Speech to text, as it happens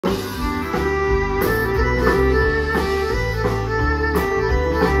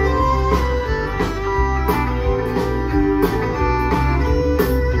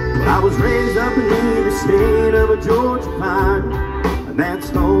shade of a Georgia pine, and that's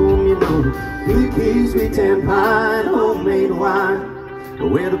home, you know. He keeps me 10 pine, homemade wine,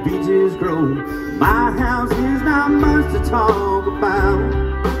 where the beaches grow. My house is not much to talk about,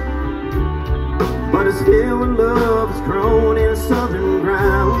 but it's filled with love that's grown in a southern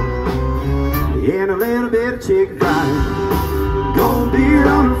ground, and a little bit of chicken fried. Gold beer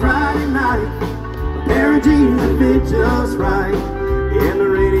on a Friday night, a pair of jeans that fit just right, and the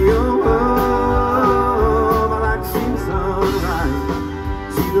radio up. I like to see the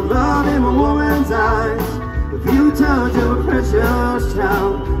sunrise, see the love in my woman's eyes, feel the touch of a precious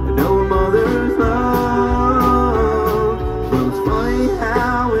child, and know a mother's love. Well, it's funny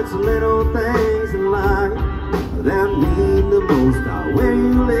how it's the little things in life that mean the most. Not where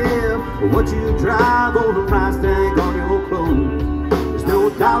you live or what you drive, or the price tag on your clothes. There's no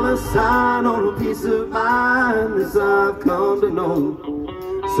dollar sign on a piece of mind, this I've come to know.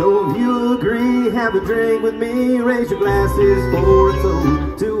 So if you agree, have a drink with me, raise your glasses for a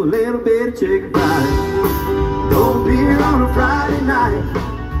toast to a little bit of chicken fried. Cold beer on a Friday night,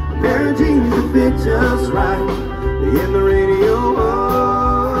 a pair of jeans that fit just right, in the radio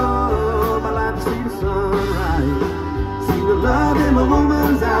up. I like to see the sunrise, see the love in my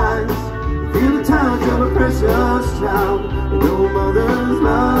woman's eyes, feel the touch of a precious child, and know a mother's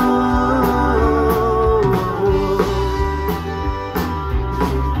love.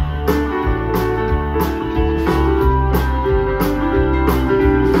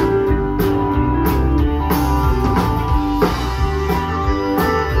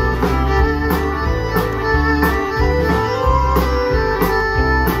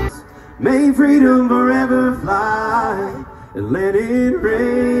 May freedom forever fly, and let it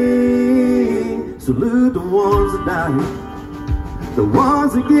rain. Salute the ones that die, the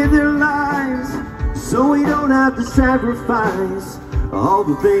ones that give their lives, so we don't have to sacrifice all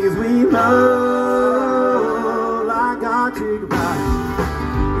the things we love, like our chicken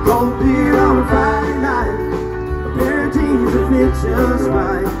pie. Cold beer on a Friday night, a pair of jeans that fit just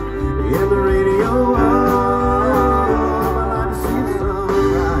right, and the radio up.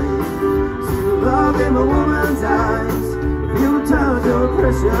 Love in my woman's eyes, feel the touch of a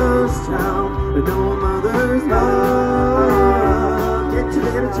precious child, and know a mother's love. Get your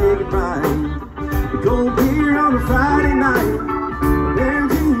little chicken fried, cold beer on a Friday night, a pair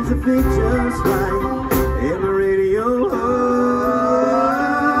of jeans that fit just right, and the radio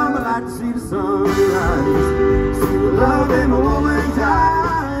up. I like to see the sunrise, see the love in my woman's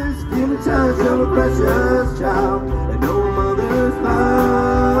eyes, feel the touch of a precious child,